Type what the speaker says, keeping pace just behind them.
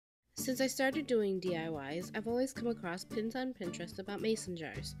Since I started doing DIYs, I've always come across pins on Pinterest about mason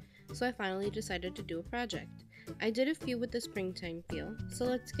jars, so I finally decided to do a project. I did a few with the springtime feel, so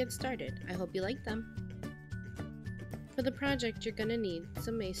let's get started. I hope you like them. For the project, you're gonna need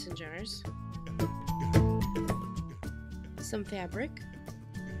some mason jars, some fabric,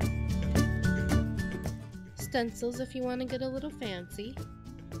 stencils if you want to get a little fancy,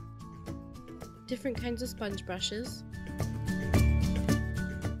 different kinds of sponge brushes,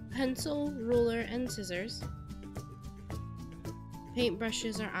 pencil, ruler, and scissors. Paint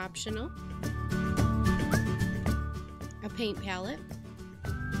brushes are optional. A paint palette,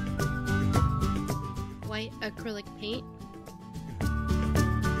 white acrylic paint,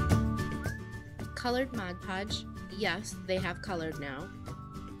 colored Mod Podge, yes, they have colored now,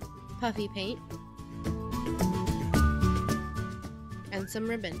 puffy paint, and some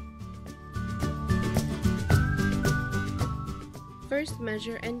ribbon. First,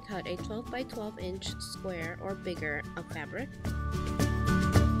 measure and cut a 12 by 12 inch square or bigger of fabric.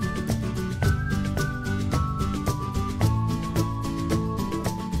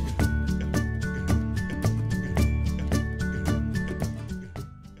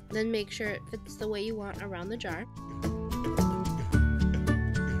 Then make sure it fits the way you want around the jar.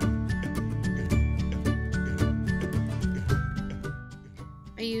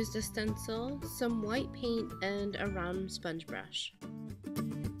 I used a stencil, some white paint, and a round sponge brush.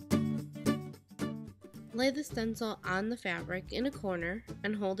 Lay the stencil on the fabric in a corner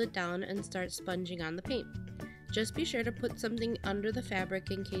and hold it down and start sponging on the paint. Just be sure to put something under the fabric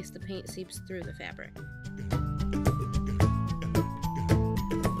in case the paint seeps through the fabric.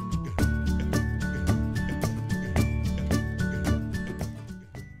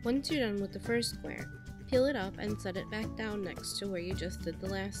 Once you're done with the first square, peel it up and set it back down next to where you just did the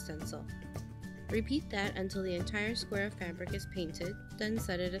last stencil. Repeat that until the entire square of fabric is painted, then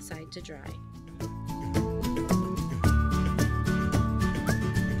set it aside to dry.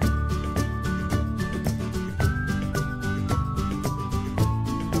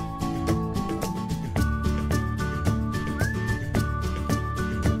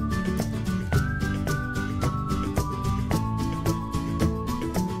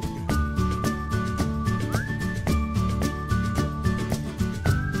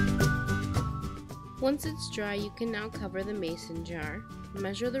 Once it's dry, you can now cover the mason jar,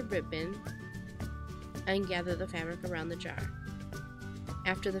 measure the ribbon, and gather the fabric around the jar.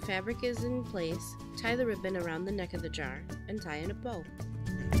 After the fabric is in place, tie the ribbon around the neck of the jar and tie in a bow.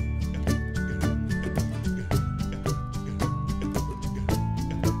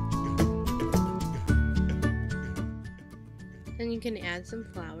 Then you can add some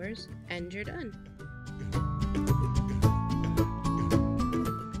flowers and you're done.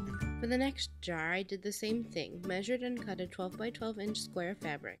 For the next jar, I did the same thing, measured and cut a 12 by 12 inch square of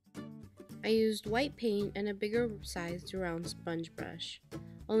fabric. I used white paint and a bigger sized round sponge brush.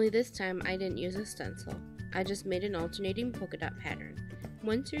 Only this time I didn't use a stencil. I just made an alternating polka dot pattern.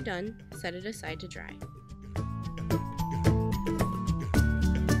 Once you're done, set it aside to dry.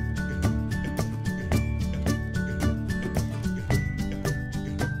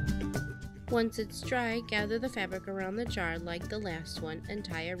 Once it's dry, gather the fabric around the jar like the last one and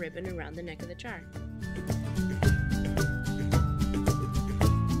tie a ribbon around the neck of the jar.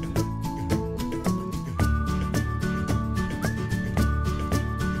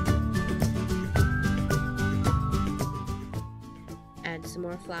 Add some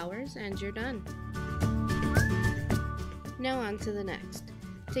more flowers and you're done. Now on to the next.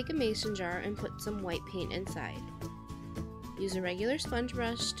 Take a mason jar and put some white paint inside. Use a regular sponge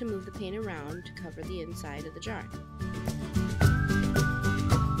brush to move the paint around to cover the inside of the jar.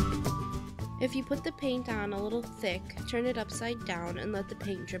 If you put the paint on a little thick, turn it upside down and let the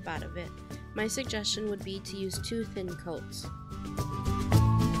paint drip out of it. My suggestion would be to use 2 thin coats.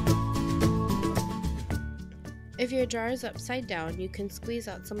 If your jar is upside down, you can squeeze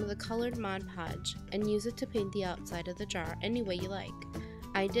out some of the colored Mod Podge and use it to paint the outside of the jar any way you like.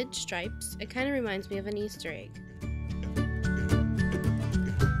 I did stripes. It kind of reminds me of an Easter egg.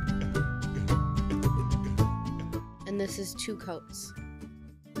 And this is 2 coats.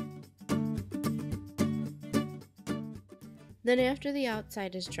 Then after the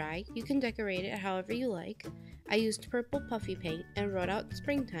outside is dry, you can decorate it however you like. I used purple puffy paint and wrote out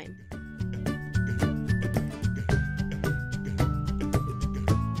springtime.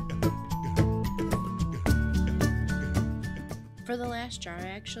 For the last jar, I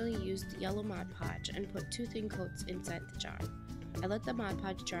actually used yellow Mod Podge and put 2 thin coats inside the jar. I let the Mod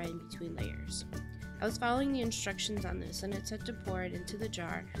Podge dry in between layers. I was following the instructions on this, and it said to pour it into the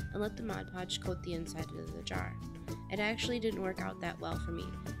jar and let the Mod Podge coat the inside of the jar. It actually didn't work out that well for me,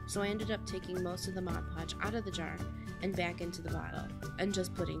 so I ended up taking most of the Mod Podge out of the jar and back into the bottle, and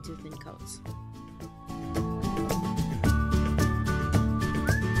just putting 2 thin coats.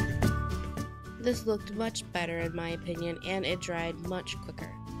 This looked much better in my opinion, and it dried much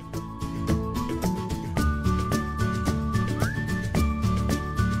quicker.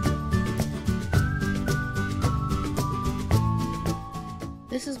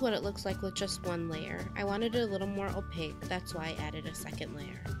 This is what it looks like with just 1 layer. I wanted it a little more opaque, that's why I added a second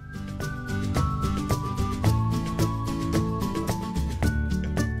layer.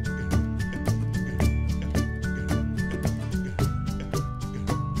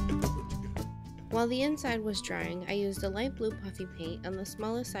 While the inside was drying, I used a light blue puffy paint on the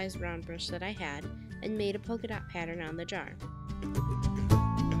smallest size round brush that I had and made a polka dot pattern on the jar.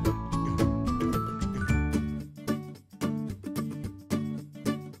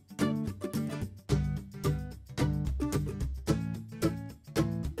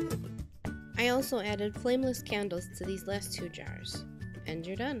 I also added flameless candles to these last 2 jars, and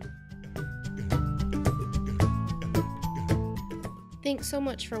you're done. Thanks so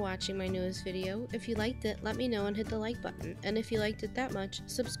much for watching my newest video. If you liked it, let me know and hit the like button, and if you liked it that much,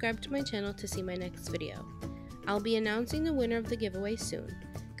 subscribe to my channel to see my next video. I'll be announcing the winner of the giveaway soon.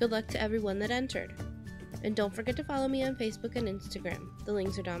 Good luck to everyone that entered. And don't forget to follow me on Facebook and Instagram. The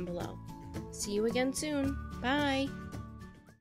links are down below. See you again soon. Bye!